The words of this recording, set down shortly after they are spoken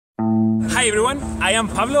Hi everyone, I am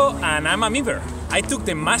Pablo and I'm a MIBer. I took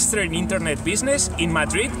the Master in Internet Business in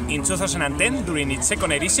Madrid in 2010 during its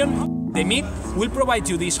second edition. The MIB will provide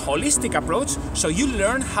you this holistic approach so you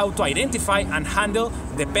learn how to identify and handle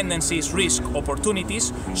dependencies, risk,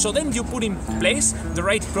 opportunities, so then you put in place the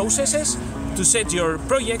right processes to set your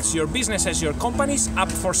projects, your businesses, your companies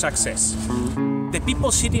up for success. The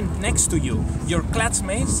people sitting next to you, your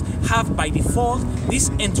classmates, have by default this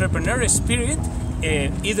entrepreneurial spirit,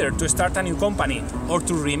 either to start a new company or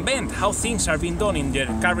to reinvent how things are being done in their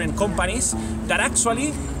current companies, that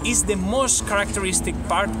actually is the most characteristic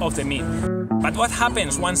part of the MIB. But what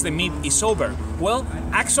happens once the MIB is over? Well,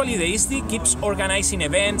 actually the ISDI keeps organizing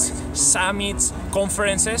events, summits,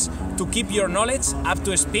 conferences to keep your knowledge up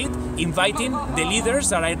to speed, inviting the leaders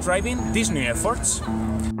that are driving these new efforts.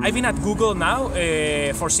 I've been at Google now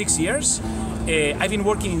for 6 years. I've been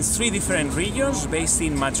working in 3 different regions, based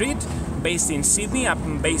in Madrid, based in Sydney,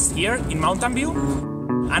 I'm based here in Mountain View.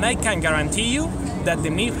 And I can guarantee you that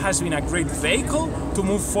the MIB has been a great vehicle to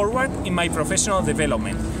move forward in my professional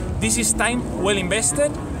development. This is time well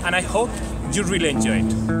invested, and I hope you really enjoy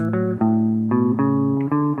it.